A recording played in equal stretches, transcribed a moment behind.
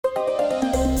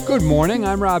Good morning,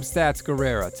 I'm Rob Stats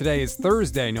Guerrera. Today is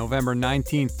Thursday, November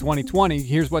 19th, 2020.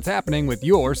 Here's what's happening with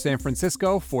your San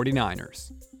Francisco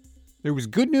 49ers. There was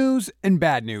good news and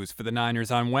bad news for the Niners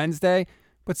on Wednesday,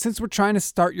 but since we're trying to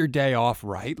start your day off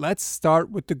right, let's start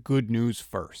with the good news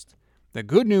first. The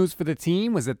good news for the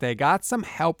team was that they got some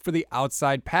help for the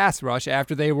outside pass rush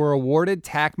after they were awarded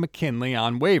Takk McKinley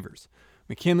on waivers.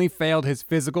 McKinley failed his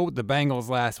physical with the Bengals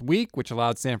last week, which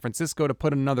allowed San Francisco to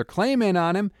put another claim in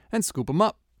on him and scoop him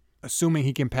up. Assuming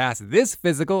he can pass this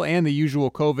physical and the usual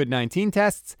COVID-19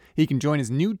 tests, he can join his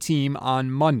new team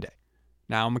on Monday.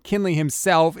 Now, McKinley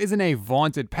himself isn't a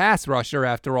vaunted pass rusher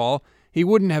after all. He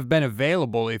wouldn't have been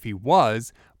available if he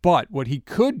was, but what he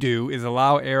could do is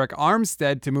allow Arik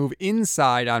Armstead to move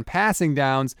inside on passing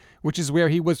downs, which is where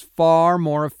he was far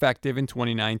more effective in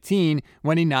 2019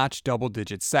 when he notched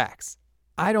double-digit sacks.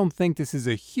 I don't think this is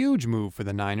a huge move for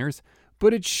the Niners,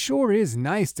 but it sure is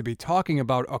nice to be talking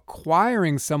about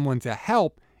acquiring someone to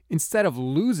help instead of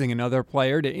losing another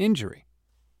player to injury.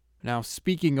 Now,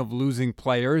 speaking of losing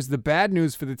players, the bad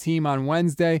news for the team on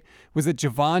Wednesday was that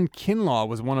Takk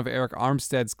was one of Arik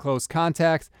Armstead's close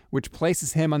contacts, which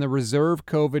places him on the reserve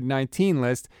COVID-19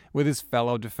 list with his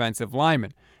fellow defensive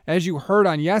linemen. As you heard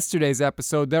on yesterday's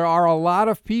episode, there are a lot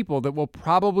of people that will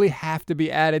probably have to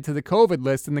be added to the COVID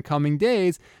list in the coming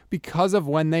days because of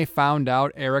when they found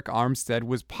out Arik Armstead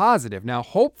was positive. Now,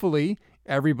 hopefully,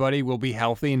 everybody will be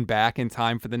healthy and back in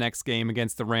time for the next game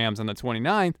against the Rams on the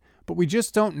 29th, but we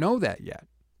just don't know that yet.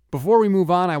 Before we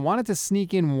move on, I wanted to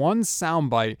sneak in one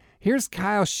soundbite. Here's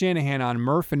Kyle Shanahan on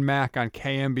Murph and Mac on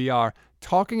KNBR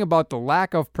talking about the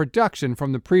lack of production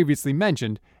from the previously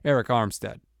mentioned Arik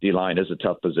Armstead. D-line is a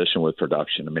tough position with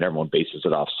production. I mean, everyone bases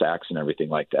it off sacks and everything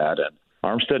like that. And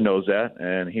Armstead knows that,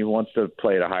 and he wants to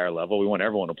play at a higher level. We want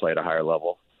everyone to play at a higher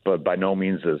level. But by no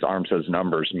means does Armstead's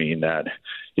numbers mean that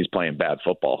he's playing bad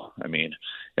football. I mean,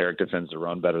 Arik defends the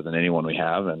run better than anyone we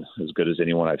have and as good as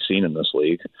anyone I've seen in this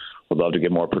league. Would love to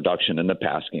get more production in the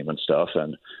pass game and stuff.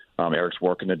 And Arik's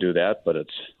working to do that, but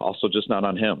it's also just not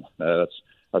on him.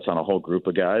 That's on a whole group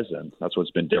of guys, and that's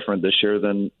what's been different this year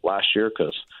than last year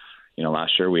because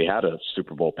last year we had a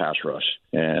Super Bowl pass rush,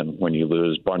 and when you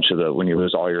lose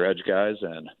all your edge guys,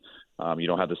 and you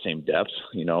don't have the same depth.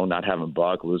 Not having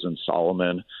Buck, losing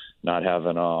Solomon, not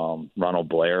having Ronald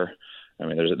Blair. I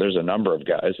mean, there's a number of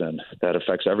guys, and that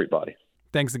affects everybody.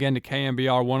 Thanks again to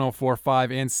KNBR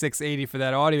 104.5 and 680 for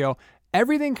that audio.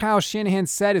 Everything Kyle Shanahan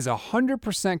said is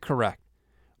 100% correct,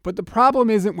 but the problem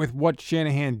isn't with what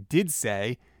Shanahan did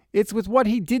say; it's with what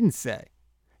he didn't say.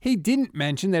 He didn't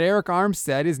mention that Arik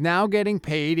Armstead is now getting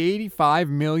paid $85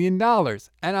 million.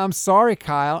 And I'm sorry,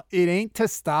 Kyle, it ain't to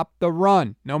stop the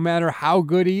run, no matter how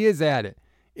good he is at it.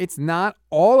 It's not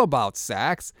all about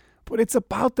sacks, but it's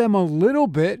about them a little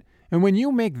bit. And when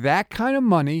you make that kind of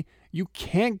money, you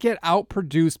can't get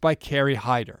outproduced by Kerry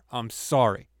Hyder. I'm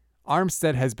sorry.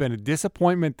 Armstead has been a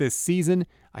disappointment this season.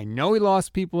 I know he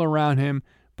lost people around him,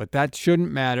 but that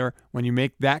shouldn't matter. When you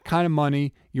make that kind of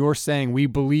money, you're saying we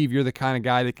believe you're the kind of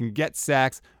guy that can get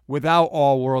sacks without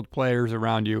all-world players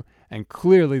around you. And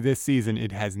clearly this season,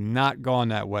 it has not gone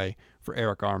that way for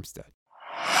Arik Armstead.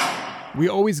 We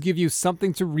always give you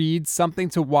something to read, something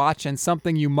to watch, and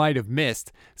something you might have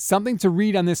missed. Something to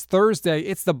read on this Thursday.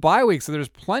 It's the bye week, so there's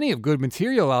plenty of good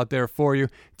material out there for you.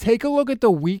 Take a look at the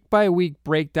week-by-week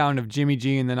breakdown of Jimmy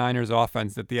G and the Niners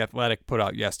offense that The Athletic put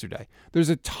out yesterday. There's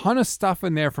a ton of stuff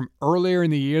in there from earlier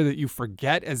in the year that you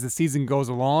forget as the season goes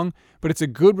along, but it's a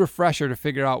good refresher to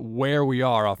figure out where we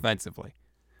are offensively.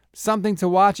 Something to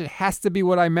watch, it has to be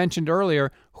what I mentioned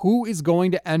earlier. Who is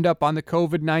going to end up on the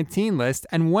COVID-19 list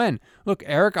and when? Look,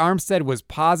 Arik Armstead was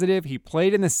positive. He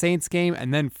played in the Saints game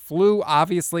and then flew,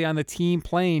 obviously, on the team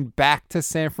plane back to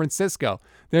San Francisco.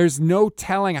 There's no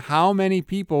telling how many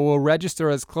people will register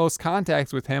as close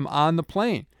contacts with him on the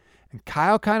plane. And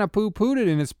Kyle kind of poo-pooed it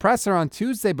in his presser on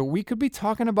Tuesday, but we could be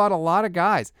talking about a lot of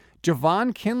guys. Takk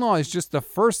McKinley is just the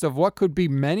first of what could be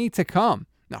many to come.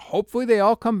 Now, hopefully they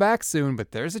all come back soon,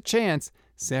 but there's a chance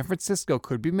San Francisco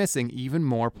could be missing even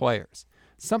more players.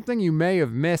 Something you may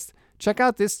have missed, check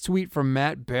out this tweet from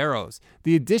Matt Barrows.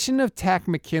 The addition of Takk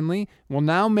McKinley will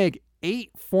now make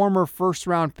 8 former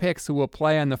first-round picks who will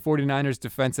play on the 49ers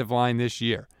defensive line this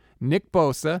year. Nick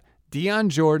Bosa, Dion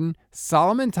Jordan,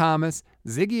 Solomon Thomas,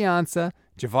 Ziggy Ansah,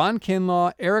 Takk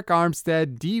McKinley, Arik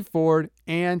Armstead, Dee Ford,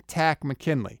 and Takk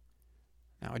McKinley.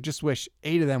 Now, I just wish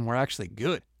 8 of them were actually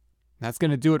good. That's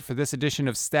going to do it for this edition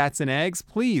of Stats and Eggs.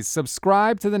 Please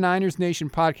subscribe to the Niners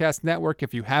Nation Podcast Network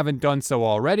if you haven't done so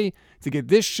already to get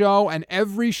this show and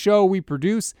every show we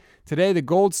produce. Today, the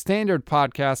Gold Standard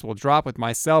podcast will drop with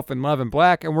myself and Levin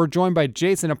Black, and we're joined by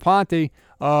Jason Aponte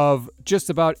of just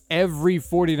about every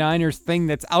 49ers thing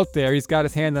that's out there. He's got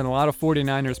his hand on a lot of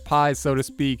 49ers pies, so to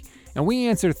speak. And we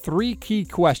answer 3 key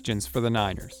questions for the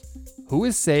Niners. Who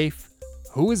is safe,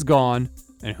 who is gone,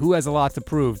 and who has a lot to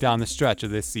prove down the stretch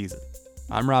of this season?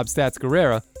 I'm Rob Stats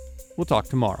Guerrera. We'll talk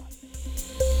tomorrow.